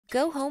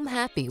Go home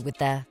happy with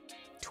the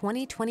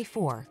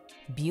 2024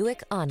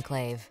 Buick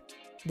Enclave.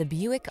 The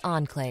Buick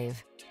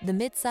Enclave, the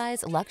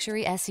midsize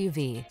luxury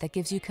SUV that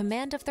gives you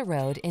command of the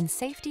road in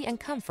safety and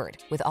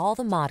comfort with all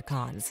the mod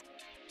cons.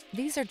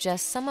 These are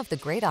just some of the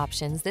great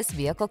options this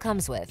vehicle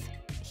comes with: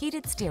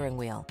 heated steering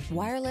wheel,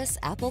 wireless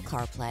Apple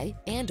CarPlay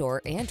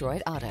and/or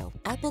Android Auto,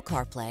 Apple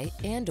CarPlay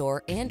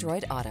and/or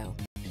Android Auto,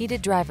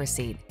 heated driver's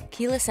seat,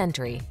 keyless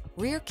entry,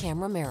 rear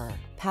camera mirror,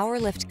 power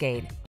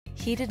liftgate,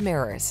 heated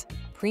mirrors,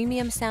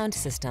 premium sound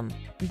system,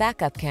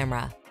 backup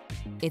camera.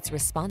 Its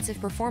responsive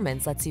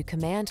performance lets you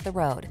command the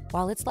road,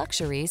 while its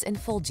luxuries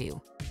enfold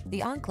you.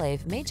 The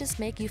Enclave may just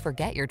make you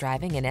forget you're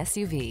driving an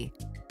SUV.